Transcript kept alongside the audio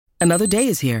Another day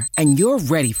is here, and you're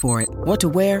ready for it. What to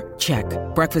wear? Check.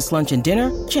 Breakfast, lunch, and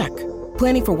dinner? Check.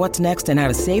 Planning for what's next and how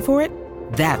to save for it?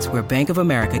 That's where Bank of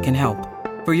America can help.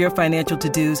 For your financial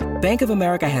to-dos, Bank of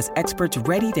America has experts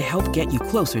ready to help get you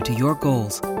closer to your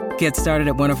goals. Get started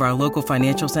at one of our local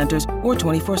financial centers or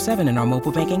 24/7 in our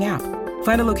mobile banking app.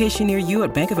 Find a location near you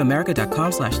at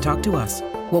bankofamerica.com/talktous.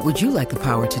 What would you like the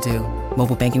power to do?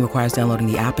 Mobile banking requires downloading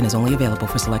the app and is only available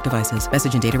for select devices.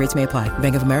 Message and data rates may apply.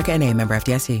 Bank of America N.A., member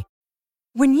FDIC.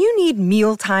 When you need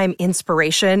mealtime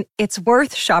inspiration, it's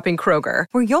worth shopping Kroger,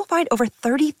 where you'll find over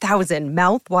 30,000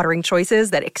 mouth-watering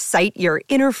choices that excite your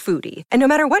inner foodie. And no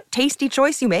matter what tasty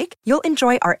choice you make, you'll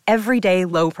enjoy our everyday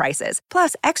low prices,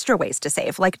 plus extra ways to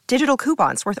save, like digital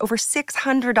coupons worth over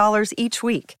 $600 each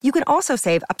week. You can also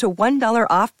save up to $1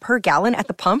 off per gallon at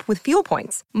the pump with fuel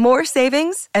points. More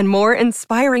savings and more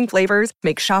inspiring flavors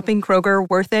make shopping Kroger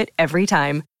worth it every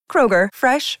time. Kroger,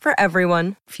 fresh for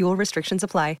everyone. Fuel restrictions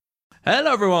apply.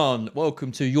 Hello everyone,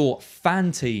 welcome to your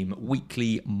Fan Team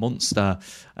Weekly Monster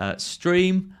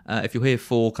stream. If you're here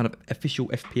for kind of official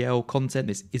FPL content,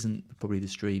 this isn't probably the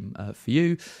stream for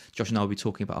you. Josh and I will be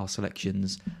talking about our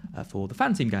selections for the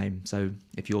Fan Team game. So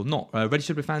if you're not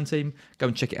registered with Fan Team, go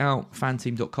and check it out,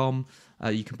 fanteam.com.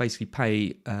 You can basically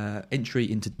pay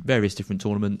entry into various different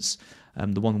tournaments.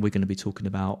 The one we're going to be talking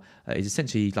about is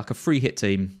essentially like a free hit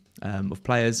team of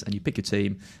players, and you pick your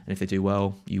team, and if they do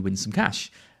well, you win some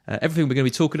cash. Everything we're going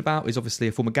to be talking about is obviously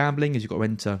a form of gambling, as you've got to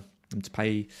enter and to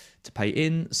pay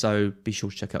in. So be sure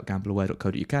to check out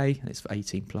gambleaware.co.uk, and it's for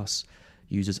 18 plus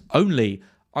users only.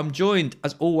 I'm joined,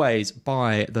 as always,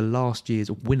 by the last year's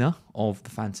winner of the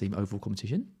Fan Team overall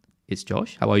competition. It's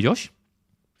Josh. How are you, Josh?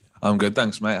 I'm good,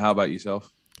 thanks, mate. How about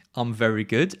yourself? I'm very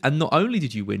good. And not only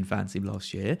did you win Fan Team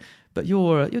last year, but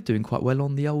you're doing quite well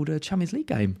on the old Champions League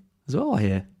game as well, I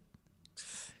hear.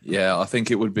 Yeah, I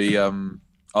think it would be.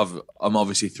 I'm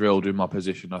obviously thrilled with my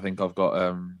position. I think I've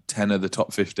got 10 of the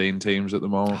top 15 teams at the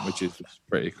moment, which is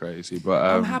pretty crazy. But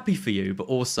I'm happy for you, but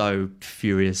also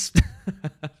furious.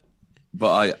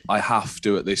 But I have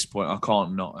to at this point. I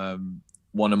can't not.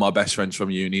 One of my best friends from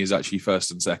uni is actually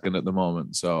first and second at the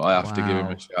moment, so I have to give him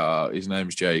a shout out. His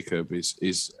name's Jacob.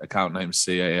 His account name's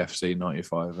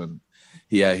CAFC95, and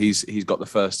yeah, he's got the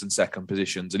first and second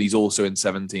positions, and he's also in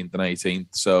 17th and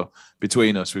 18th. So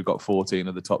between us, we've got 14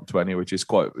 of the top 20, which is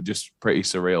just pretty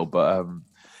surreal. But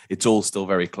it's all still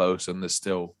very close, and there's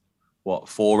still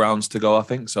 4 rounds to go, I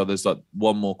think. So there's like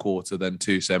one more quarter, then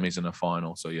 2 semis and a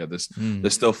final. So yeah, there's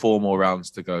still 4 more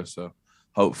rounds to go. So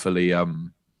hopefully I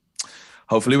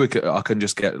can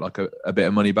just get like a bit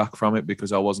of money back from it,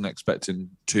 because I wasn't expecting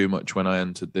too much when I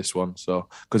entered this one. So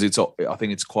because I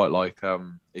think it's quite like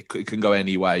it can go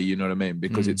any way, you know what I mean?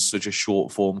 Because it's such a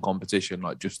short form competition,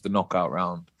 like just the knockout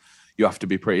round. You have to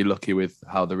be pretty lucky with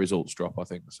how the results drop, I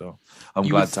think. So I'm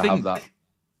glad to have that.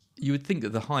 You would think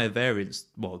that the higher variance,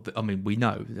 we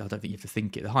know, I don't think you have to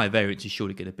think it. The higher variance is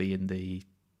surely going to be in the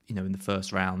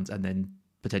first round, and then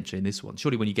potentially in this one.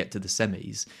 Surely when you get to the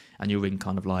semis and you're in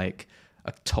kind of like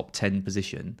a top 10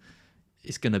 position,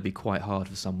 it's going to be quite hard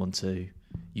for someone to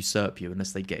usurp you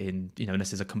unless they get in, unless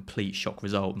there's a complete shock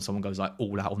result and someone goes like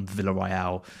all out on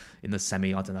Villarreal in the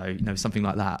semi, I don't know, something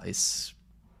like that. It's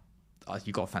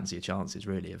you've got to fancy your chances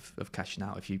really of cashing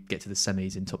out if you get to the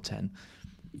semis in top 10.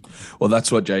 Well,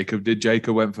 that's what Jacob did.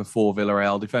 Jacob went for 4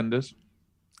 Villarreal defenders.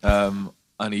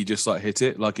 And he just like hit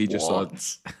it, like he just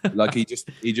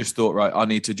he just thought, right, I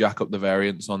need to jack up the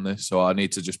variance on this, so I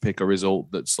need to just pick a result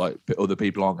that's like other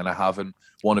people aren't going to have. And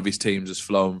one of his teams has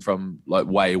flown from like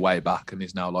way back and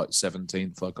is now like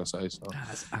 17th, like I say. So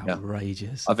that's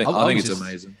outrageous. Yeah. I think it's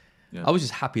amazing. Yeah. I was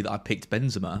just happy that I picked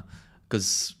Benzema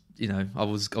because I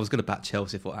was going to back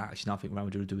Chelsea. I thought actually, I think Real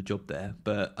Madrid will do a job there,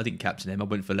 but I didn't captain him. I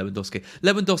went for Lewandowski.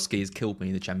 Lewandowski has killed me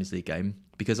in the Champions League game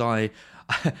because I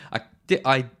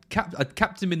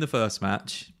captained him in the first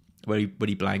match when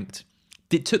he blanked.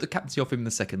 Took the captaincy off him in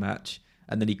the second match,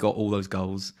 and then he got all those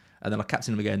goals. And then I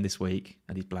captained him again this week,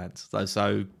 and he's blanked.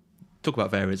 So talk about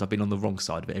variance. I've been on the wrong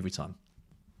side of it every time.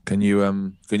 Can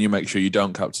you make sure you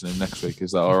don't captain him next week?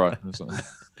 Is that all right?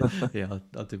 Yeah,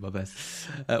 I'll do my best.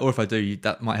 Or if I do,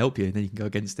 that might help you, and then you can go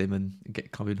against him and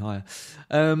get coming higher.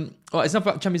 All right, it's enough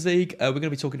about Champions League. We're going to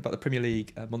be talking about the Premier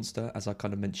League monster, as I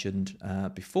kind of mentioned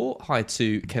before. Hi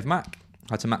to Kev Mack,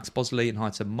 hi to Max Bosley, and hi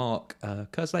to Mark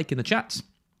Kerslake in the chat.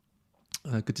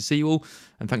 Good to see you all,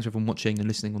 and thanks for everyone watching and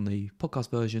listening on the podcast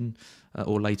version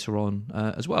or later on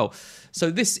as well.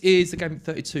 So this is the Game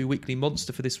 32 Weekly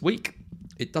Monster for this week.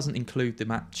 It doesn't include the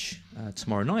match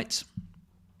tomorrow night.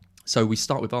 So we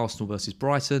start with Arsenal versus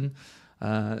Brighton.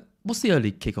 What's the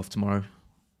early kickoff tomorrow?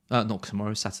 Not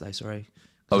tomorrow, Saturday, sorry.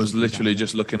 I was literally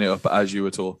just looking it up as you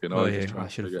were talking. I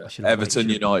should have. Everton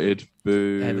United.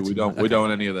 Boo. Everton, we don't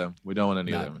want any of them. We don't want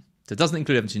any of them. So it doesn't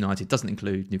include Everton United, doesn't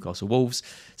include Newcastle Wolves.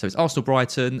 So it's Arsenal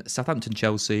Brighton, Southampton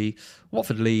Chelsea,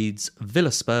 Watford Leeds,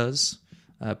 Villa Spurs,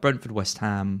 Brentford West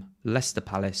Ham, Leicester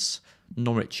Palace,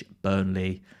 Norwich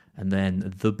Burnley, and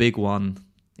then the big one,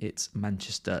 it's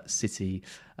Manchester City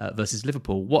versus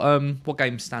Liverpool. What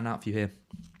games stand out for you here?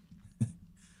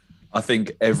 I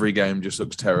think every game just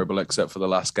looks terrible except for the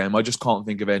last game. I just can't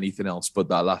think of anything else but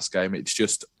that last game. It's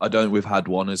just, I don't think we've had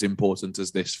one as important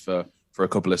as this for a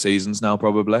couple of seasons now,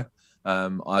 probably.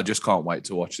 I just can't wait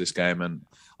to watch this game, and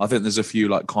I think there's a few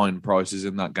like kind prices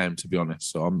in that game, to be honest.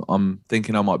 So I'm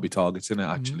thinking I might be targeting it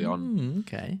actually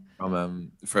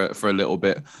for a little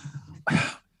bit.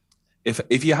 If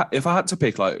I had to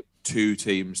pick like two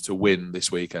teams to win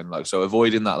this weekend, like so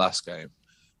avoiding that last game,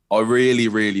 I really,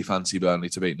 really fancy Burnley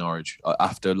to beat Norwich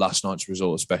after last night's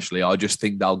result, especially. I just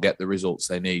think they'll get the results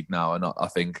they need now, and I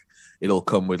think it'll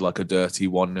come with like a dirty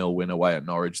 1-0 win away at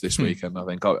Norwich this weekend. I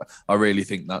think I really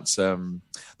think that's one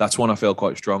I feel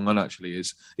quite strong on. Actually,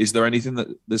 is there anything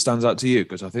that stands out to you?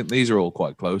 Because I think these are all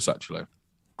quite close. Actually,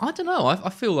 I don't know. I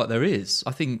feel like there is.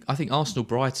 I think Arsenal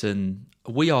Brighton.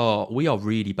 We are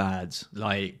really bad,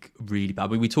 like really bad. I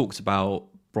mean, we talked about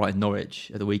Brighton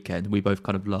Norwich at the weekend. We both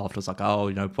kind of laughed. I was like,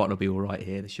 Brighton will be all right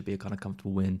here. This should be a kind of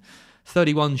comfortable win.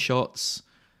 31 shots,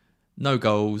 no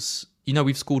goals.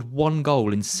 We've scored 1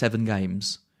 goal in 7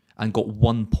 games and got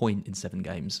 1 point in 7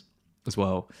 games as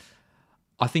well.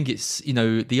 I think it's,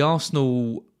 the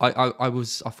Arsenal, I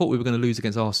thought we were going to lose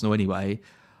against Arsenal anyway.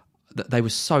 They were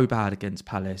so bad against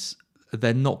Palace.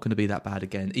 They're not going to be that bad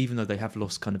again, even though they have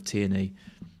lost kind of Tierney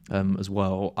as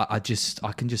well. I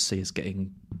can just see us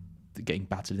getting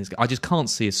battered in this game. I just can't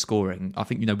see us scoring. I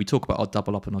think, we talk about our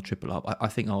double up and our triple up. I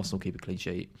think Arsenal keep a clean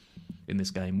sheet in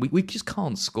this game. We just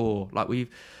can't score. Like we're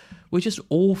just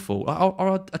awful.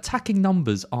 Our attacking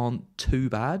numbers aren't too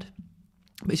bad,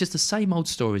 but it's just the same old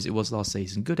story as it was last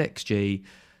season. Good XG,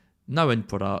 no end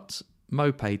product.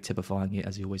 Mopé typifying it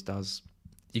as he always does.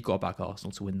 You've got to back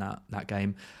Arsenal to win that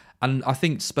game. And I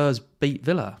think Spurs beat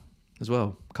Villa as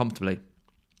well, comfortably.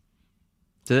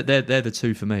 So they're the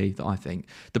two for me that I think.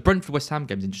 The Brentford West Ham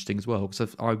game is interesting as well,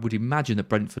 because I would imagine that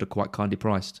Brentford are quite kindly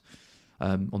priced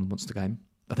on the Monster game.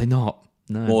 But they're not.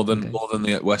 No. More than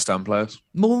the West Ham players.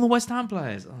 More than the West Ham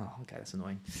players. Oh, okay, that's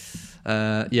annoying.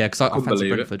 Because I fancy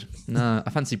Brentford. No, I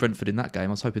fancy Brentford in that game.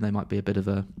 I was hoping they might be a bit of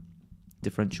a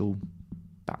differential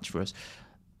batch for us.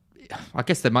 I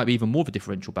guess there might be even more of a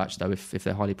differential batch though if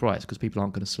they're highly priced, because people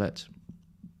aren't going to select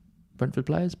Brentford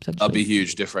players potentially. That'll be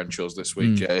huge differentials this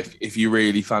week. Yeah, if you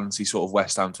really fancy sort of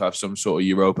West Ham to have some sort of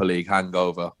Europa League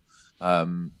hangover.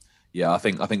 I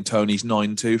think Tony's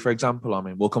 9-2, for example. I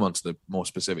mean, we'll come on to the more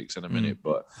specifics in a minute,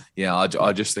 but yeah,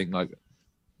 I just think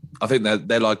I think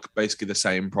they're like basically the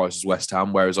same price as West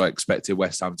Ham, whereas I expected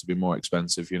West Ham to be more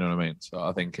expensive. You know what I mean? So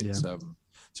I think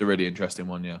it's a really interesting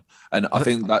one, yeah. And I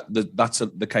think that's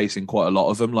the case in quite a lot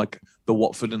of them. Like the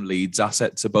Watford and Leeds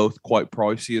assets are both quite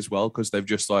pricey as well, because they've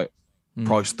just like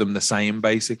priced them the same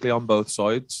basically on both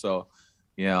sides. So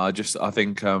yeah, I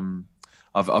think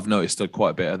I've noticed quite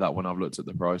a bit of that when I've looked at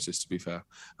the prices, to be fair.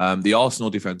 The Arsenal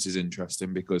defence is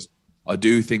interesting because I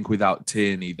do think without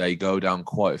Tierney, they go down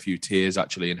quite a few tiers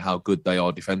actually in how good they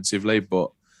are defensively,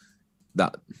 but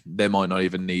that they might not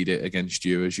even need it against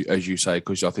you, as you say,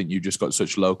 because I think you just got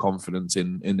such low confidence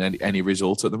in any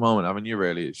result at the moment, haven't you?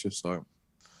 Really, it's just like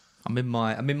I'm in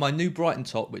my new Brighton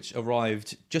top, which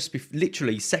arrived just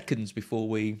literally seconds before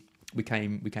we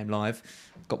came live.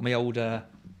 Got my old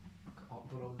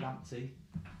Lamptey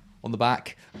on the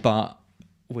back, but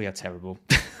we are terrible,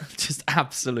 just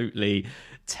absolutely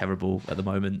terrible at the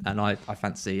moment, and I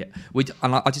fancy it.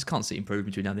 I just can't see improvement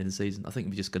between now and the end of the season. I think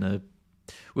we're just gonna.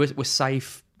 We're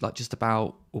safe, like just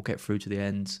about. We'll get through to the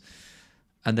end,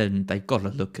 and then they've got to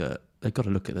look at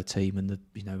the team and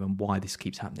and why this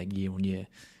keeps happening year on year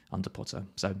under Potter.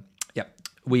 So yeah,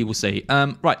 we will see.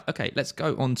 Right, okay, let's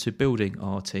go on to building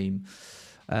our team.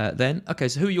 Then okay,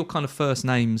 so who are your kind of first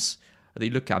names that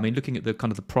you look at? I mean, looking at the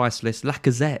kind of the price list,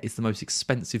 Lacazette is the most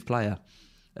expensive player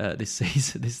this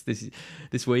season,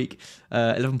 this week,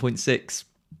 11.6.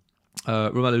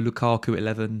 Romelu Lukaku at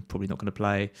 11, probably not going to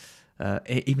play.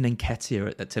 Even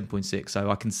Nketiah at 10.6,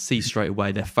 so I can see straight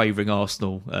away they're favouring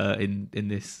Arsenal in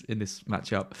this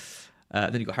matchup.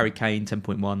 Then you've got Harry Kane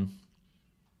 10.1,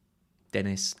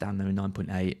 Dennis down there in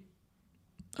 9.8.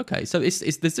 Okay, so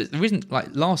there isn't, like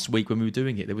last week when we were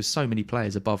doing it, there was so many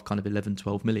players above kind of 11,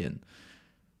 12 million.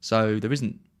 So there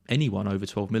isn't anyone over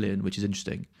 12 million, which is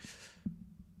interesting.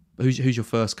 Who's your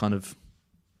first kind of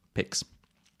picks?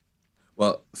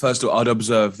 Well, first of all, I'd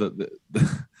observe that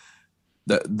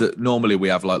normally we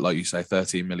have like you say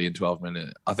 13 million, 12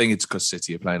 million. I think it's because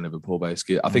City are playing Liverpool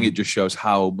basically. I think it just shows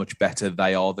how much better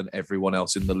they are than everyone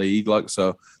else in the league. Like,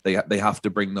 so they have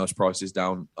to bring those prices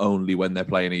down only when they're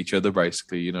playing each other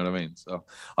basically, you know what I mean? So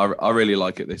I really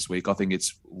like it this week. I think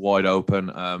it's wide open.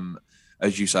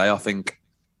 As you say, I think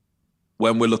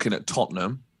when we're looking at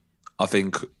Tottenham, I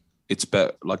think it's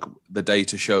better, like the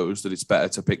data shows that it's better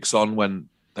to pick Son when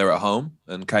they're at home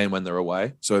and Kane when they're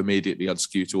away. So immediately I'd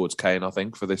skew towards Kane, I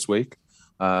think, for this week.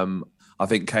 I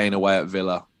think Kane away at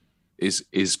Villa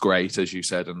is great, as you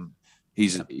said. And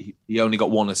he only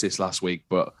got 1 assist last week,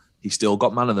 but he still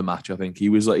got man of the match, I think. He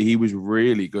was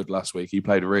really good last week. He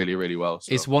played really, really well.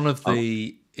 So, it's one of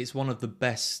the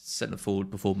best centre forward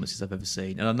performances I've ever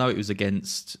seen. And I know it was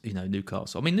against,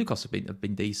 Newcastle. I mean, Newcastle have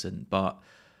been decent, but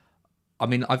I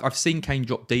mean, I've seen Kane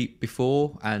drop deep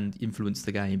before and influence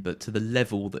the game, but to the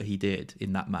level that he did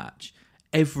in that match,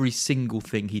 every single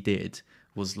thing he did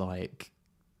was like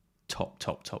top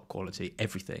quality.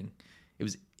 Everything. It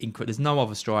was incredible. There's no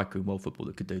other striker in world football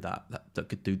that could do that. That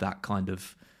could do that kind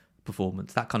of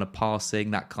performance, that kind of passing,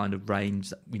 that kind of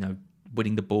range.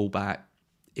 Winning the ball back.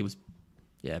 It was,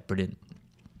 brilliant.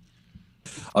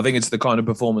 I think it's the kind of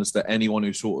performance that anyone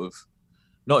who sort of,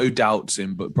 not who doubts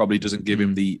him, but probably doesn't give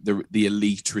him the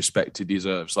elite respect he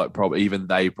deserves. Like, probably even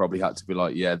they probably had to be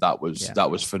like, that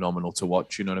was phenomenal to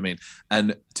watch. You know what I mean?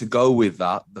 And to go with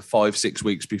that, the 5-6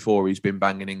 weeks before, he's been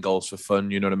banging in goals for fun.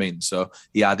 You know what I mean? So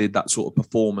he added that sort of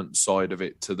performance side of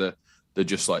it to the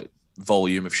just like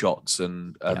volume of shots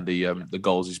and the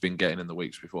goals he's been getting in the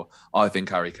weeks before. I think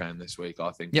Harry Kane this week.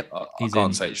 I think I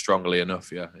can't say it strongly enough.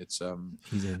 Yeah, it's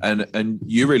and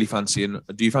you really do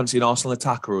you fancy an Arsenal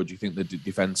attacker, or do you think the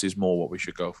defense is more what we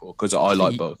should go for? Because I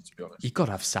like both, to be honest. You've got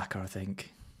to have Saka, I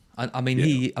think.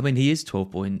 He is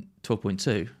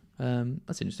 12.2.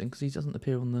 That's interesting because he doesn't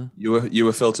appear on the. You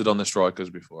were filtered on the strikers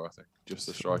before, I think, just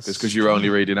the strikers, because you're only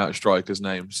reading out strikers'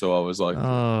 names. So I was like,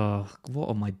 oh, what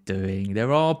am I doing?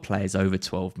 There are players over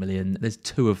 12 million. There's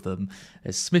 2 of them.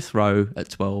 There's Smith Rowe at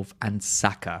 12 and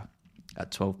Saka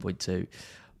at 12.2.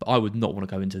 But I would not want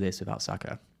to go into this without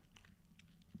Saka.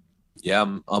 Yeah,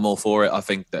 I'm all for it. I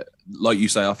think that, like you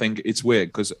say, I think it's weird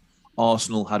because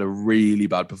Arsenal had a really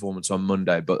bad performance on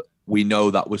Monday, but we know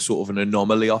that was sort of an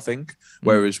anomaly, I think.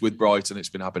 Whereas with Brighton, it's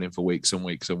been happening for weeks and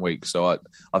weeks and weeks. So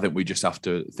I think we just have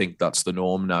to think that's the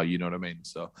norm now, you know what I mean?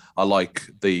 So I like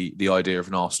the idea of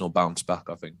an Arsenal bounce back,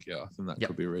 I think. Yeah, I think that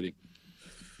could be really...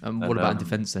 What about in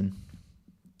defence then?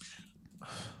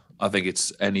 I think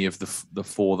it's any of the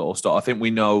 4 that will start. I think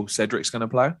we know Cedric's going to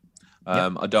play.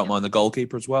 I don't mind the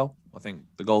goalkeeper as well. I think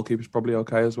the goalkeeper's probably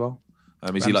okay as well.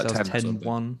 Is he like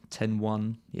 10-1?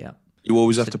 10-1, yeah. You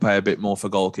always have to pay a bit more for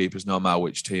goalkeepers, no matter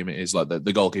which team it is. Like the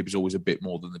goalkeeper's always a bit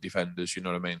more than the defenders, you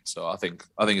know what I mean? So I think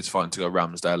it's fine to go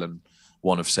Ramsdale and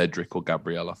one of Cedric or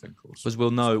Gabriel, I think. Because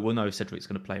we'll know Cedric's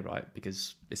going to play, right?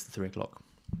 Because it's the 3:00.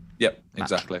 Yep,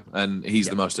 exactly. And he's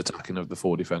the most attacking of the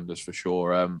 4 defenders for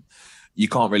sure. You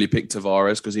can't really pick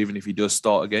Tavares because even if he does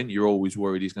start again, you're always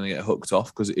worried he's going to get hooked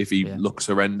off because if he looks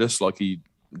horrendous like he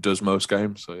does most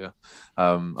games. So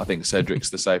I think Cedric's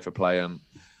the safer play, and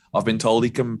I've been told he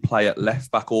can play at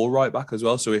left back or right back as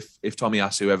well. So if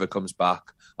Tomiyasu ever comes back,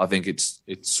 I think it's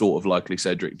sort of likely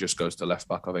Cedric just goes to left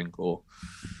back, I think, or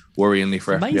worryingly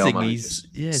for FPL managers.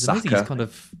 It's amazing he's kind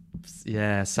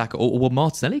of Saka or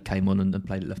Martinelli came on and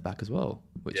played at left back as well,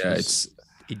 which is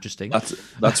interesting.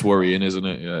 That's worrying, isn't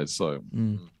it? Yeah, it's like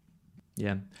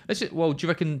yeah. Do you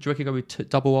reckon go with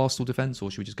double Arsenal defence,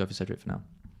 or should we just go for Cedric for now?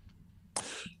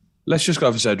 Let's just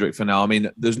go for Cedric for now. I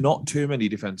mean, there's not too many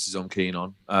defences I'm keen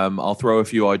on. I'll throw a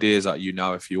few ideas at you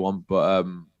now if you want, but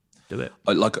do it.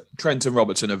 Like Trent and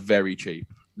Robertson are very cheap.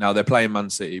 Now they're playing Man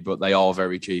City, but they are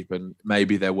very cheap, and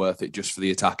maybe they're worth it just for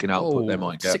the attacking output they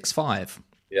might get. 6.5.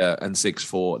 Yeah, and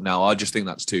 6.4. Now I just think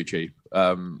that's too cheap.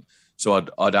 So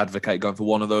I'd advocate going for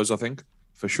one of those, I think,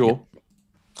 for sure.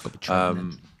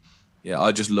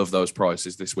 I just love those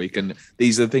prices this week, and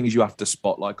these are the things you have to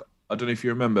spot. Like, I don't know if you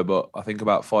remember, but I think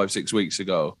about 5-6 weeks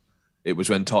ago, it was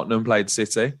when Tottenham played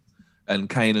City, and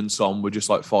Kane and Son were just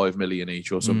like 5 million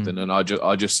each or something. And I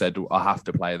just said I have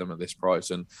to play them at this price,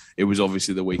 and it was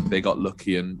obviously the week they got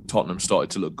lucky and Tottenham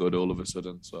started to look good all of a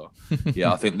sudden. So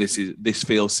I think this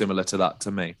feels similar to that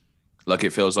to me. Like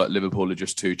it feels like Liverpool are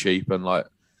just too cheap, and like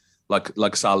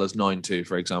Salah's 9.2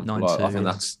 for example.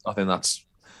 9.2, I think that's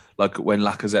like when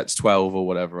Lacazette's 12 or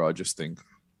whatever. I just think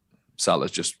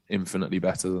Salah's just infinitely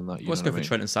better than that. Let's go for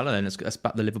Trent and Salah then. Let's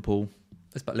back the Liverpool.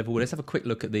 Let's have a quick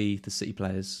look at the City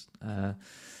players.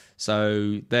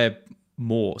 So they're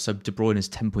more. So De Bruyne is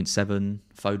 10.7,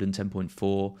 Foden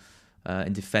 10.4,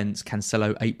 In defence,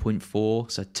 Cancelo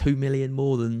 8.4, so 2 million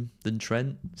more than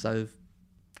Trent. So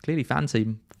clearly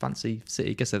fancy City.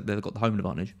 I guess they've got the home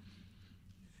advantage.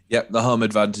 Yeah, the home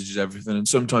advantage is everything, and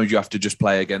sometimes you have to just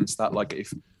play against that. Like,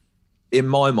 if in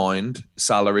my mind,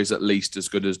 Salah is at least as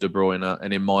good as De Bruyne,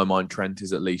 and in my mind, Trent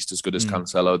is at least as good as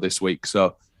Cancelo this week.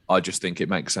 So I just think it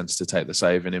makes sense to take the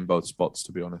saving in both spots,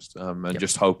 to be honest, and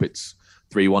just hope it's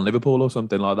 3-1 Liverpool or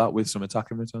something like that with some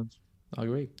attacking returns. I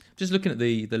agree. Just looking at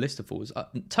the list of forwards,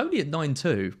 Tony at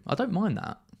 9-2, I don't mind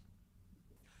that.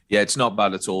 Yeah, it's not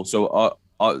bad at all. So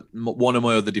one of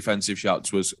my other defensive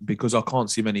shouts was because I can't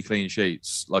see many clean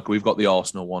sheets. Like, we've got the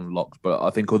Arsenal one locked, but I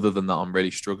think other than that, I'm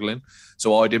really struggling.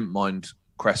 So I didn't mind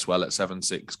Cresswell at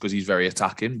 7-6 because he's very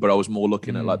attacking, but I was more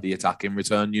looking at like the attacking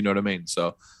return. You know what I mean?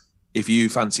 So if you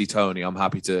fancy Tony, I'm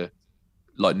happy to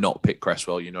like not pick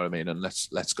Cresswell. You know what I mean? And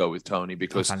let's go with Tony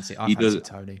because I fancy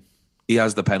Tony. He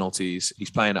has the penalties. He's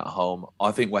playing at home.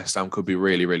 I think West Ham could be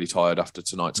really, really tired after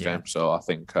tonight's game. So I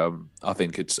think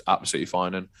it's absolutely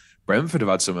fine. And Brentford have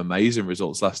had some amazing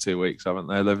results last 2 weeks, haven't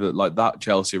they? Like, that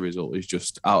Chelsea result is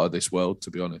just out of this world.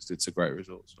 To be honest, it's a great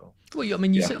result. So. Well, I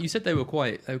mean, you said they were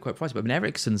quite pricey, but I mean,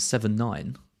 Eriksen's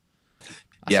 7-9.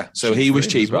 Yeah, so he was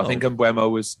cheaper. Well. I think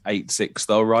Mbeumo was 8-6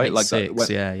 though, right? 8-6, like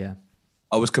that. Yeah.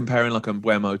 I was comparing like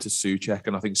Mbeumo to Souček,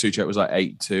 and I think Souček was like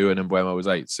 8-2 and Mbeumo was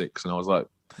 8-6, and I was like,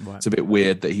 it's a bit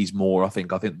weird that he's more. I think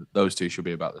those two should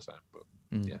be about the same. But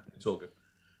yeah, it's all good.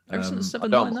 Eriksen's 7-9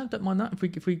 though. Don't mind that.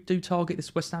 If we do target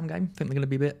this West Ham game, I think they're going to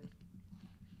be a bit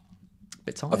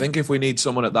tight. I think if we need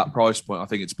someone at that price point, I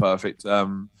think it's perfect.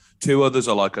 Two others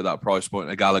I like at that price point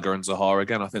are Gallagher and Zaha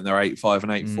again. I think they're 8-5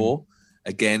 and 8-4.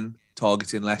 Again,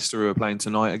 targeting Leicester, who are playing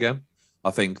tonight again.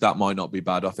 I think that might not be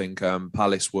bad. I think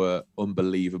Palace were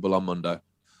unbelievable on Monday.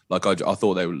 Like, I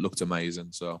thought they looked amazing.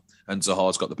 So, and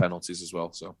Zaha's got the penalties as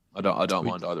well. So I don't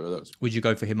mind either of those. Would you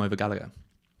go for him over Gallagher?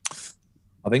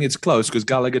 I think it's close because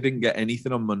Gallagher didn't get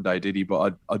anything on Monday, did he?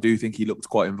 But I do think he looked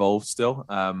quite involved still.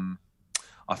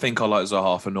 I think I like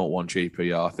Zaha for 0-1 cheaper.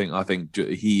 Yeah, I think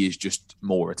he is just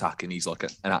more attacking. He's like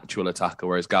an actual attacker,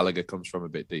 whereas Gallagher comes from a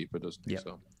bit deeper, doesn't he? Yep.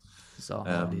 So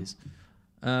Zaha it is.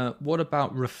 What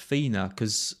about Rafinha?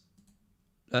 Because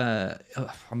I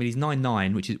mean, he's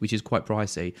 9-9, which is quite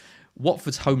pricey.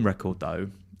 Watford's home record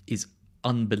though is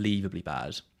unbelievably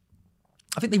bad.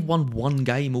 I think they've won one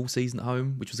game all season at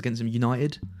home, which was against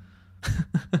United.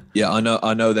 Yeah,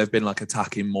 I know they've been like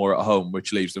attacking more at home,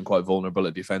 which leaves them quite vulnerable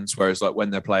at defence. Whereas like when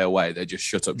they play away, they just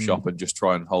shut up shop and just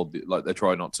try and hold it. Like they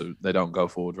don't go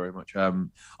forward very much.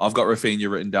 I've got Rafinha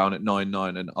written down at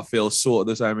 9-9, and I feel sort of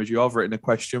the same as you. I've written a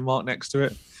question mark next to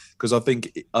it because I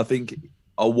think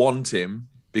I want him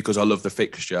because I love the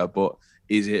fixture, but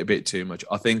is it a bit too much?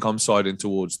 I think I'm siding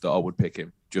towards that I would pick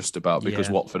him just about because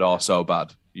Watford are so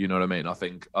bad. You know what I mean? I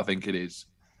think it is.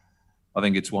 I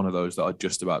think it's one of those that I'd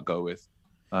just about go with.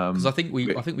 Because I think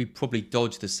we probably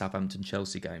dodged the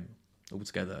Southampton-Chelsea game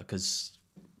altogether. Because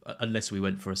unless we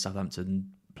went for a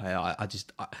Southampton player,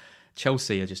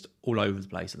 Chelsea are just all over the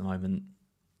place at the moment.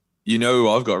 You know who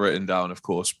I've got written down, of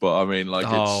course, but I mean, like,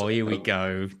 here we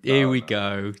go. Here we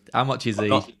go. How much is he?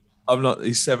 I'm not.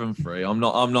 He's 7-3.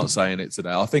 I'm not saying it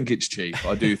today. I think it's cheap.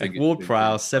 I do think.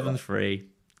 Ward-Prowse 7-3.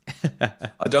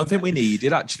 I don't think we need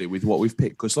it actually with what we've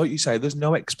picked because, like you say, there's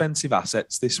no expensive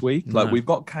assets this week. No. Like we've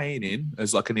got Kane in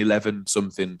as like an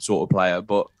 11-something sort of player,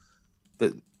 but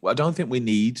I don't think we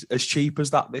need as cheap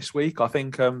as that this week. I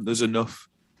think there's enough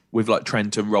with like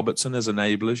Trent and Robertson as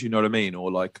enablers. You know what I mean?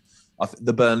 Or like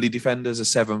the Burnley defenders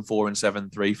are 7-4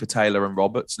 and 7-3 for Taylor and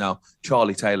Roberts. Now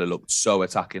Charlie Taylor looked so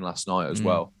attacking last night as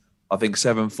well. I think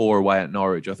 7-4 away at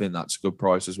Norwich. I think that's a good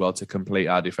price as well to complete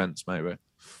our defence, maybe.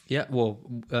 Yeah, well,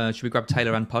 should we grab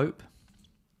Taylor and Pope?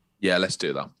 Yeah, let's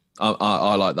do that.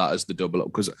 I like that as the double up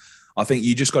because I think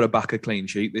you just got to back a clean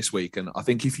sheet this week. And I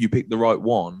think if you pick the right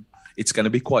one, it's going to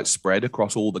be quite spread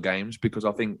across all the games because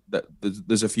I think that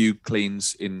there's a few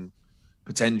cleans in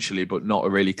potentially, but not a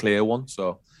really clear one.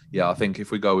 So, yeah, I think if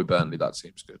we go with Burnley, that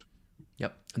seems good.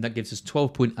 Yep, and that gives us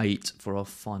 12.8 for our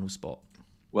final spot.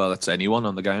 Well, that's anyone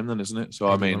on the game then, isn't it?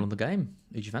 So anyone on the game.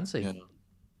 Who'd you fancy? Yeah.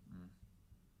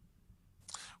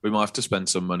 We might have to spend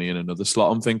some money in another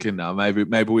slot. I'm thinking now, maybe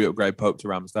we upgrade Pope to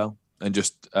Ramsdale and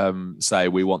just say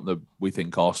we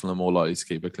think Arsenal are more likely to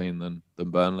keep it clean than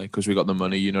Burnley because we got the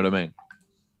money. You know what I mean?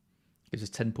 Gives us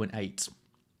 10.8.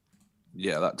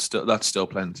 Yeah, that's still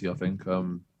plenty. I think.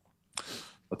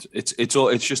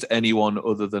 It's just anyone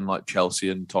other than like Chelsea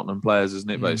and Tottenham players,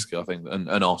 isn't it? Basically, I think,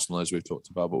 and Arsenal as we've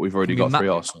talked about, but we've already got 3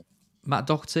 Arsenal. Matt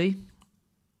Doherty.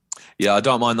 Yeah, I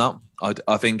don't mind that.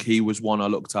 I think he was one I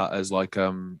looked at as like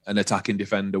an attacking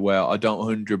defender where I don't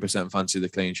 100% fancy the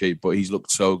clean sheet, but he's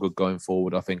looked so good going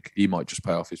forward. I think he might just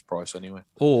pay off his price anyway.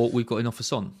 Or we've got enough for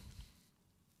Son.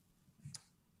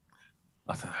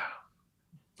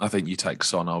 I think you take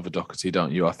Son over Doherty,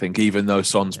 don't you? I think even though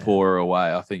Son's poorer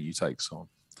away, I think you take Son.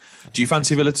 Do you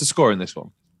fancy Villa to score in this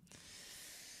one?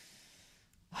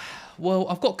 Well,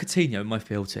 I've got Coutinho in my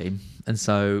field team, and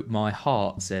so my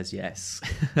heart says yes.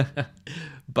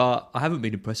 But I haven't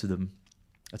been impressed with them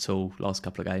at all last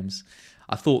couple of games.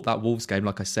 I thought that Wolves game,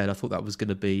 like I said, I thought that was going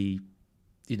to be,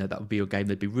 that would be a game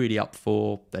they'd be really up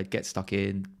for. They'd get stuck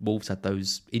in. Wolves had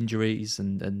those injuries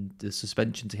and the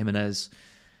suspension to Jimenez.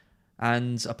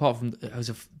 And apart from, it was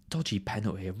a dodgy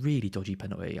penalty, a really dodgy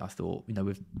penalty, I thought.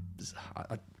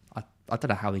 I don't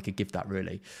know how they could give that,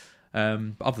 really.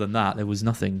 But other than that, there was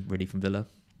nothing really from Villa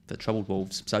that troubled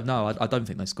Wolves. So no, I don't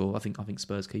think they score. I think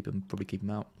Spurs probably keep them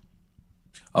out.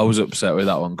 I was upset with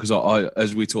that one because I,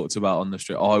 as we talked about on the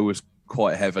street, I was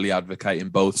quite heavily advocating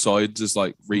both sides as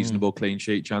like reasonable clean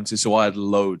sheet chances. So I had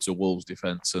loads of Wolves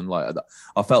defence, and like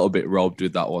I felt a bit robbed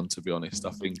with that one, to be honest.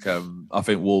 I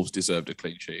think Wolves deserved a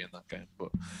clean sheet in that game,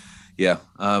 but yeah.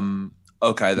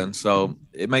 Okay then, so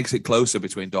it makes it closer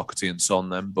between Doherty and Son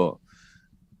then, but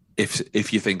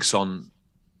if you think Son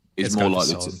is more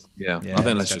likely to, I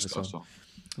think let's just go Son.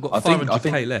 We've got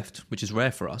 500k left, which is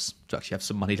rare for us to actually have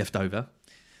some money left over.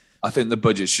 I think the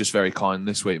budget's just very kind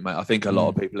this week, mate. I think a lot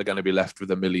of people are going to be left with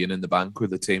 $1 million in the bank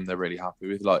with a team they're really happy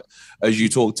with. Like, as you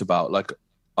talked about, like,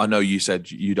 I know you said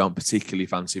you don't particularly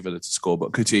fancy Villa to score,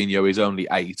 but Coutinho is only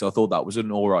 8. I thought that was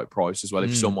an all right price as well.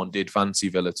 If someone did fancy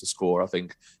Villa to score, I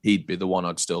think he'd be the one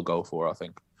I'd still go for, I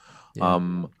think.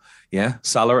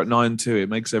 Salah at 9-2, it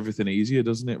makes everything easier,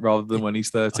 doesn't it? Rather than when he's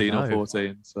 13 or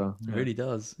 14. So it really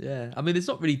does. Yeah. I mean, there's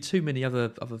not really too many other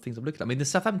things I'm looking at. I mean, the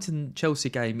Southampton-Chelsea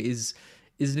game is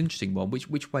an interesting one.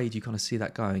 Which way do you kind of see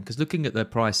that going? Because looking at their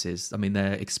prices, I mean,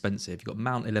 they're expensive. You've got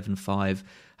Mount 11.5,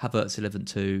 Havertz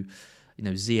 11.2,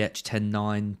 Ziyech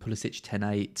 10.9, Pulisic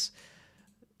 10.8.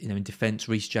 In defence,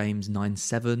 Reece James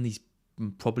 9.7. He's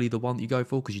probably the one that you go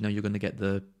for because you're going to get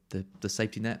the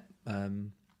safety net.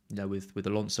 With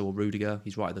Alonso or Rudiger,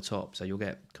 he's right at the top, so you'll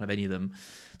get kind of any of them.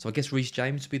 So I guess Reece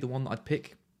James would be the one that I'd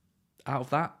pick out of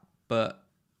that, but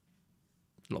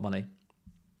a lot of money.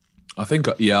 I think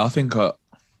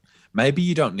maybe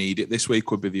you don't need it this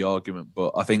week would be the argument,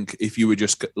 but I think if you were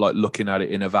just like looking at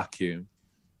it in a vacuum,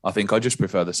 I think I just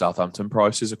prefer the Southampton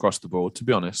prices across the board, to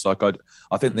be honest. Like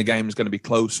I think the game is going to be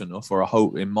close enough, or I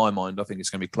hope in my mind, I think it's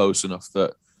going to be close enough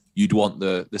that you'd want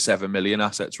the 7 million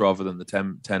assets rather than the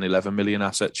 10, 11 million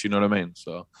assets. You know what I mean?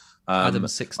 So Adam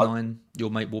 6.9, your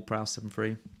mate Ward-Prowse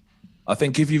 7.3. I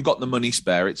think if you've got the money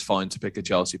spare, it's fine to pick a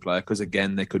Chelsea player because,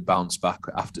 again, they could bounce back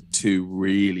after 2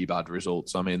 really bad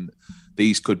results. I mean,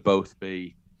 these could both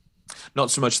be,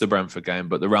 not so much the Brentford game,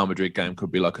 but the Real Madrid game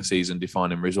could be like a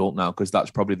season-defining result now because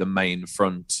that's probably the main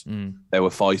front they were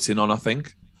fighting on, I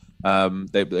think.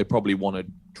 They probably want to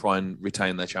try and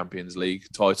retain their Champions League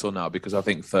title now because I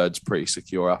think third's pretty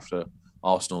secure after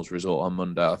Arsenal's result on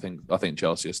Monday. I think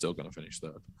Chelsea are still going to finish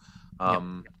third.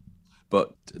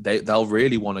 But they'll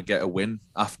really want to get a win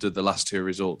after the last 2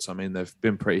 results. I mean, they've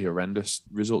been pretty horrendous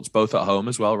results, both at home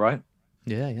as well, right?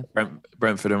 Yeah.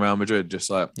 Brentford and Real Madrid, just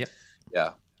like,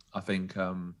 I think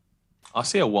I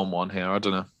see a 1-1 here. I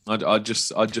don't know. I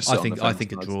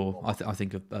think a draw. I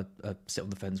think a sit on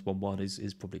the fence 1-1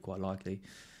 is probably quite likely.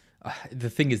 The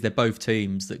thing is, they're both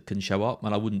teams that can show up,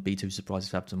 and I wouldn't be too surprised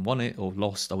if Southampton won it or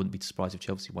lost. I wouldn't be surprised if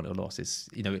Chelsea won it or lost. It's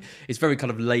it's very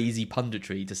kind of lazy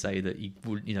punditry to say that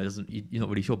you're not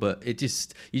really sure, but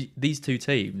these two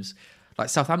teams, like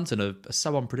Southampton, are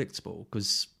so unpredictable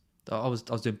because I was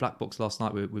doing Black Box last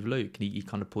night with Luke, and he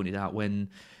kind of pointed out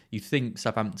when you think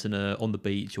Southampton are on the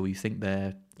beach or you think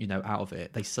they're out of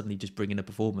it, they suddenly just bring in a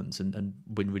performance and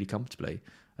win really comfortably.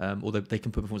 Or they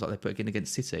can put performance like they put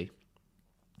against City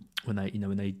when they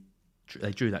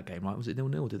drew that game, right? Was it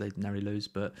 0-0? Did they narrowly lose?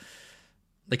 But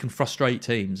they can frustrate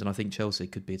teams, and I think Chelsea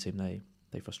could be a team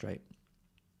they frustrate.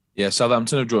 Yeah,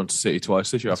 Southampton have drawn to City twice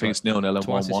this year. That's I think it's 0-0 and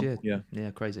 1-1.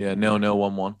 Yeah, crazy. Yeah, 0-0,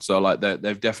 1-1. So like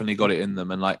they've definitely got it in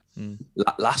them. And like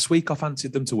last week, I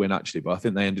fancied them to win actually, but I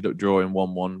think they ended up drawing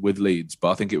 1-1 with Leeds. But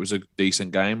I think it was a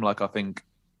decent game. Like I think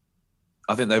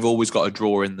they've always got a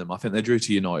draw in them. I think they drew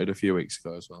to United a few weeks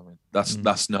ago as well. I mean,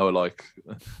 that's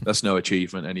no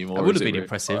achievement anymore. It would have been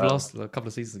impressive a couple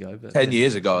of seasons ago. But 10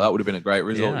 years ago, that would have been a great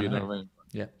result. Yeah, you know what I mean?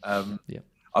 Yeah.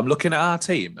 I'm looking at our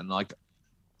team and like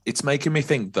it's making me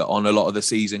think that on a lot of the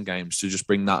season games, to just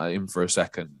bring that in for a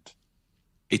second,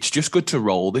 it's just good to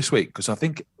roll this week because I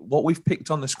think what we've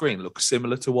picked on the screen looks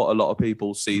similar to what a lot of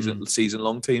people's season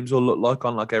long teams will look like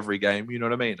on like every game. You know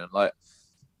what I mean? And like,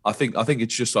 I think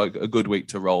it's just like a good week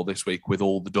to roll this week with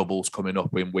all the doubles coming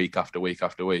up in week after week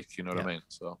after week. You know what I mean?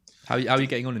 So how are you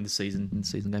getting on in the season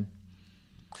game?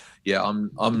 Yeah,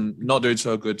 I'm not doing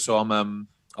so good. So I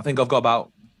think I've got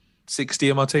about 60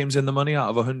 of my teams in the money out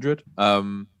of 100.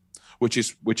 Which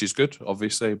is good,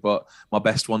 obviously, but my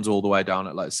best one's all the way down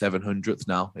at like 700th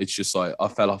now. It's just like I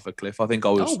fell off a cliff. I think I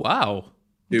was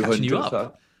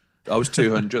 200th. I was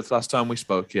 200th last time we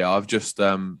spoke. Yeah, I've just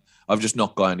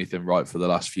not got anything right for the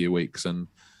last few weeks, and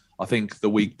I think the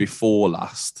week before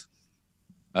last,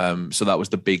 so that was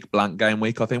the big blank game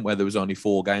week. I think where there was only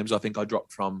 4 games. I think I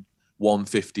dropped from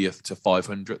 150th to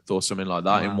 500th or something like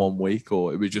that in 1 week,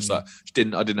 or it was just like I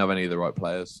didn't have any of the right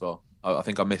players, so. I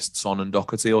think I missed Son and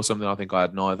Doherty or something. I think I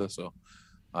had neither. So,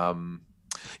 that's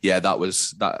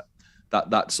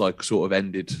like sort of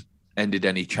ended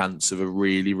any chance of a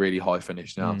really, really high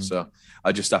finish now. So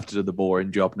I just have to do the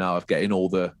boring job now of getting all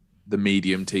the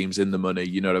medium teams in the money.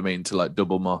 You know what I mean? To like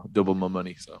double my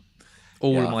money. So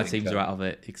all of my teams are out of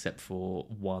it except for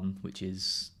one, which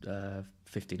is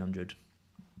 1,500.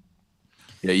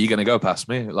 Yeah, you're going to go past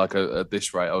me. Like at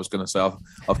this rate, I was going to say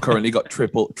I've currently got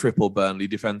triple Burnley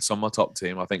defence on my top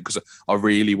team. I think because I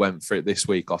really went for it this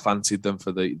week. I fancied them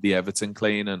for the Everton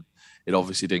clean, and it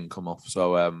obviously didn't come off.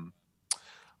 So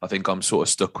I think I'm sort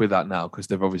of stuck with that now because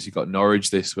they've obviously got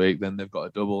Norwich this week. Then they've got a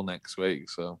double next week.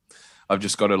 So I've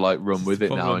just got to like run with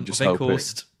it now and just hope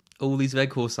it. All these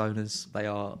Weghorst owners, they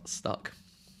are stuck.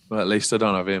 Well, at least I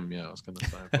don't have him. Yeah, I was going to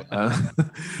say. But,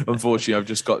 unfortunately, I've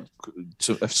just got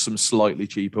some slightly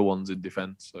cheaper ones in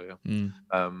defence. So yeah,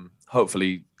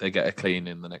 hopefully they get a clean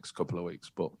in the next couple of weeks.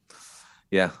 But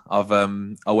yeah, I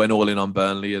went all in on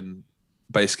Burnley, and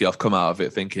basically I've come out of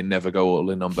it thinking never go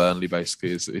all in on Burnley.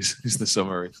 Basically, is the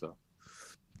summary. So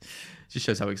just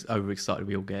shows how overexcited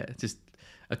we all get. Just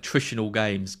attritional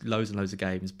games, loads and loads of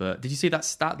games. But did you see that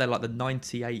stat? They're like the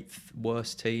 98th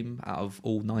worst team out of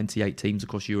all 98 teams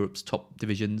across Europe's top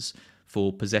divisions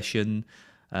for possession,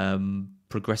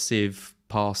 progressive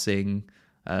passing.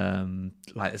 Like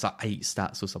there's like 8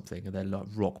 stats or something, and they're like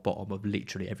rock bottom of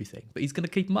literally everything. But he's going to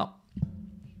keep them up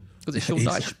because it's Sean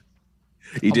Dyche.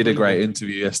 He did a great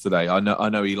interview yesterday. I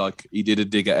know he did a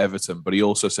dig at Everton, but he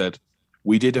also said,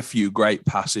 we did a few great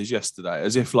passes yesterday,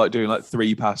 as if like doing like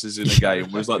 3 passes in a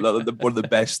game was like one of the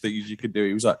best things you could do.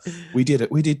 He was like, we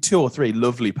did 2 or 3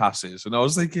 lovely passes, and I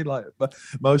was thinking like, but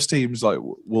most teams like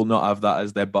will not have that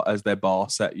as their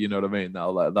bar set. You know what I mean?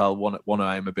 They'll want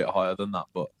to aim a bit higher than that.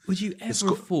 But would you ever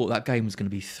have thought that game was going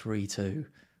to be 3-2?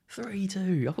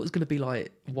 3-2. I thought it was going to be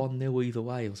like 1-0 either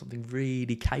way or something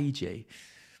really cagey.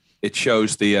 It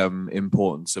shows the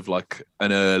importance of like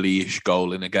an early-ish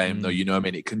goal in a game, though. You know what I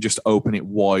mean? It can just open it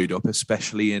wide up,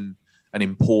 especially in an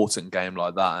important game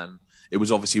like that. And it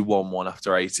was obviously 1-1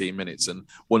 after 18 minutes. And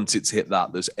once it's hit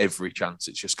that, there's every chance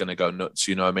it's just going to go nuts.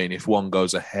 You know what I mean? If one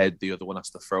goes ahead, the other one has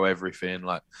to throw everything.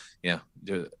 Like, yeah,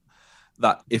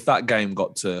 that if that game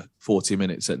got to 40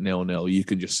 minutes at 0-0, you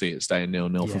can just see it staying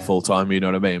 0-0 for full time. You know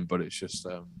what I mean? But it's just,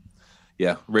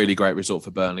 really great result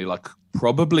for Burnley. Like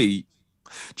probably.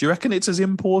 Do you reckon it's as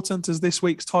important as this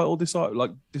week's title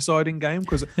deciding game?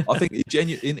 Because I think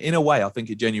in a way, I think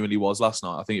it genuinely was last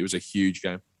night. I think it was a huge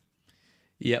game.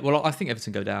 Yeah, well, I think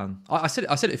Everton go down. I said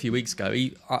it a few weeks ago.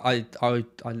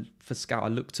 For Scout, I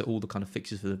looked at all the kind of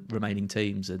fixtures for the remaining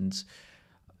teams, and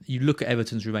you look at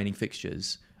Everton's remaining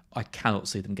fixtures. I cannot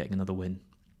see them getting another win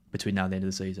between now and the end of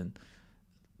the season.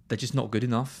 They're just not good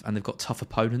enough, and they've got tough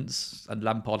opponents. And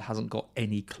Lampard hasn't got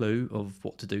any clue of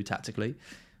what to do tactically.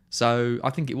 So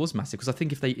I think it was massive because I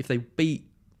think if they beat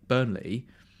Burnley,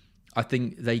 I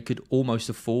think they could almost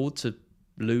afford to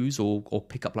lose or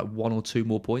pick up like 1 or 2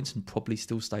 more points and probably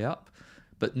still stay up.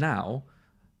 But now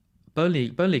Burnley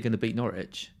are going to beat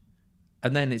Norwich,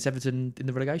 and then it's Everton in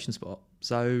the relegation spot.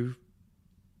 So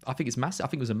I think it's massive. I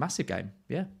think it was a massive game.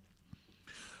 Yeah.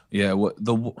 Yeah.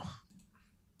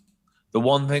 The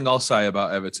one thing I'll say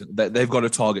about Everton, they've got to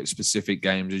target specific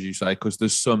games, as you say, because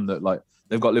there's some that like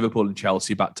they've got Liverpool and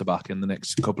Chelsea back to back in the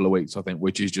next couple of weeks, I think,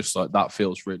 which is just like that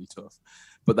feels really tough.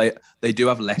 But they do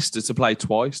have Leicester to play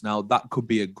twice. Now, that could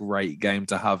be a great game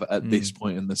to have at this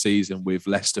point in the season with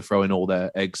Leicester throwing all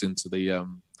their eggs into the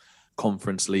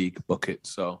Conference League bucket.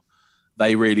 So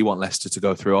they really want Leicester to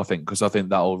go through, I think, because I think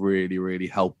that will really, really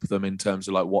help them in terms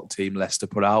of like what team Leicester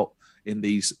put out in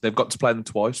these. They've got to play them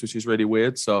twice, which is really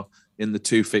weird. So in the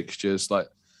 2 fixtures, like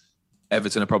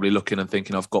Everton are probably looking and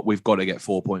thinking, we've got to get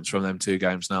 4 points from them 2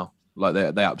 games now. Like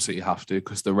they absolutely have to,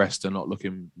 because the rest are not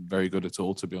looking very good at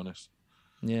all, to be honest.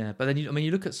 Yeah, but then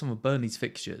you look at some of Burnley's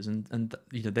fixtures, and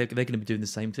they're going to be doing the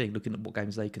same thing, looking at what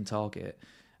games they can target.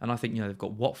 And I think they've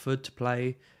got Watford to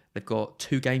play. They've got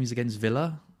 2 games against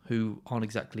Villa, who aren't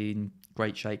exactly in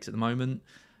great shakes at the moment.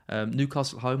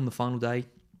 Newcastle at home on the final day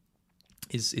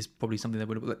is probably something they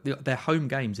would. Their home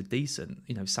games are decent.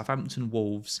 Southampton,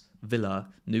 Wolves, Villa,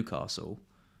 Newcastle.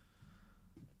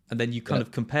 And then you kind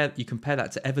of compare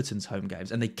that to Everton's home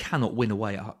games, and they cannot win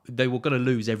away. They were going to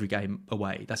lose every game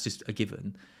away. That's just a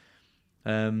given.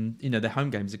 Their home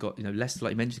games have got Leicester,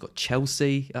 like you mentioned, got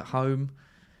Chelsea at home.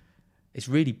 It's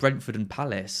really Brentford and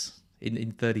Palace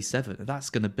in 37. That's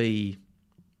going to be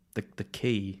the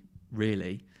key,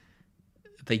 really.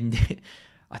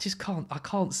 I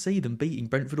can't see them beating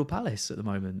Brentford or Palace at the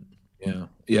moment.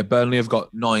 Yeah. Burnley have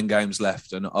got 9 games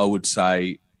left, and I would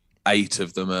say 8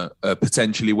 of them are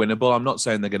potentially winnable. I'm not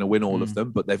saying they're going to win all of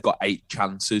them, but they've got 8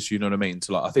 chances. You know what I mean?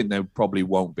 So I think they probably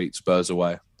won't beat Spurs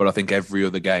away, but I think every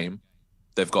other game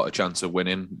they've got a chance of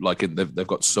winning. They've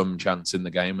got some chance in the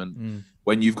game, and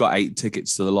when you've got 8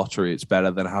 tickets to the lottery, it's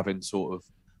better than having sort of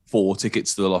 4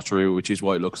 tickets to the lottery, which is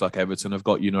what it looks like Everton have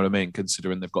got. You know what I mean?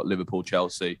 Considering they've got Liverpool,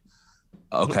 Chelsea.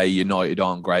 Okay, United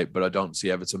aren't great, but I don't see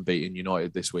Everton beating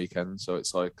United this weekend. So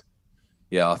it's like,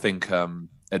 I think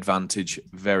advantage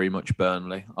very much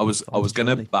Burnley. I was going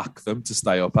to back them to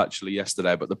stay up actually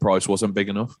yesterday, but the price wasn't big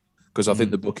enough because I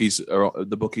think the bookies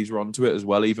were onto it as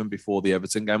well. Even before the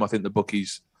Everton game, I think the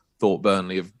bookies thought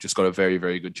Burnley have just got a very,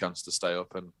 very good chance to stay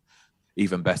up, and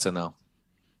even better now.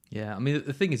 Yeah, I mean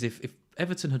the thing is, if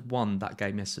Everton had won that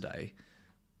game yesterday,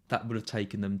 that would have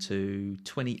taken them to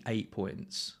 28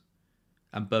 points,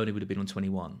 and Burnley would have been on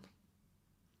 21,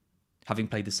 having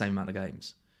played the same amount of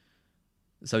games.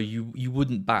 So you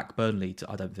wouldn't back Burnley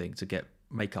I don't think, to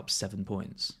make up 7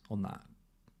 points on that.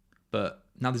 But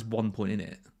now there's 1 point in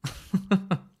it.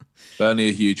 Burnley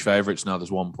are huge favourites now.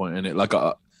 There's 1 point in it. Like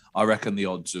I reckon the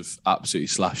odds have absolutely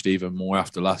slashed even more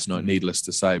after last night. Needless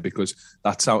to say, because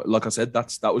that's how. Like I said,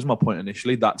 that was my point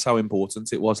initially. That's how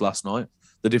important it was last night.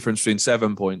 The difference between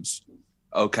 7 points.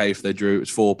 Okay, if they drew, it's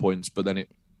 4 points, but then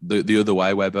the other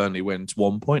way where Burnley wins,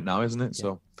 1 point now, isn't it?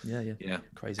 So yeah,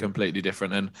 crazy, completely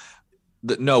different. And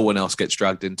that no one else gets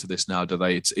dragged into this now, do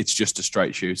they? It's just a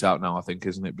straight shootout now, I think,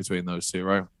 isn't it, between those two,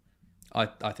 right?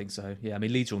 I think so. Yeah, I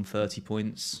mean Leeds are on 30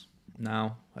 points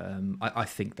now. I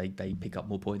think they pick up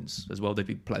more points as well. They've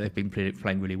been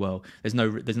playing really well. There's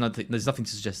nothing to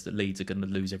suggest that Leeds are going to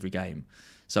lose every game.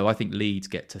 So I think Leeds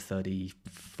get to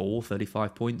 34,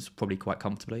 35 points probably quite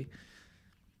comfortably.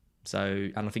 So,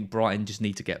 and I think Brighton just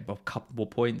need to get a couple more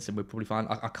points, and we're probably fine.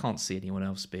 I can't see anyone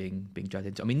else being dragged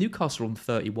into. I mean, Newcastle are on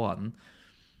 31,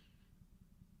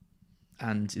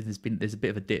 and there's a bit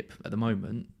of a dip at the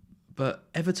moment. But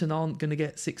Everton aren't going to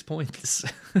get 6 points.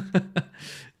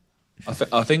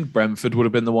 I think Brentford would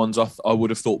have been the ones I would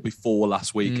have thought before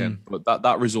last weekend. But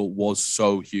that result was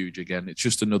so huge again. It's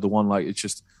just another one. Like, it's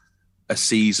just a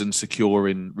season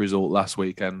securing result last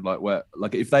weekend.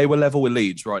 Like if they were level with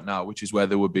Leeds right now, which is where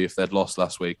they would be if they'd lost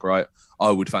last week, right?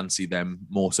 I would fancy them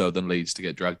more so than Leeds to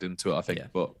get dragged into it, I think. Yeah.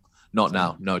 But not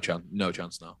now. No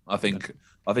chance now. I think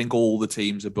all the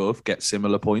teams above get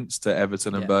similar points to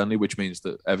Everton and Burnley, which means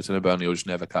that Everton and Burnley will just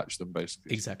never catch them,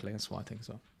 basically. Exactly. That's what I think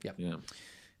so.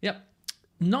 Yeah.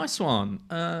 Nice one.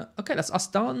 Okay, that's us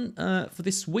done for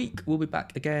this week. We'll be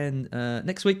back again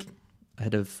next week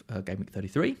ahead of Game Week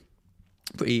 33.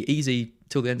 Pretty easy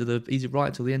till the end of right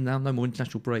until the end now. No more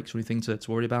international breaks or anything to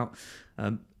worry about.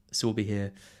 So we'll be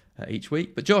here each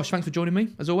week. But Josh, thanks for joining me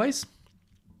as always.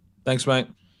 Thanks, mate.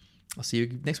 I'll see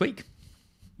you next week.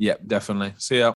 Yeah, definitely. See ya.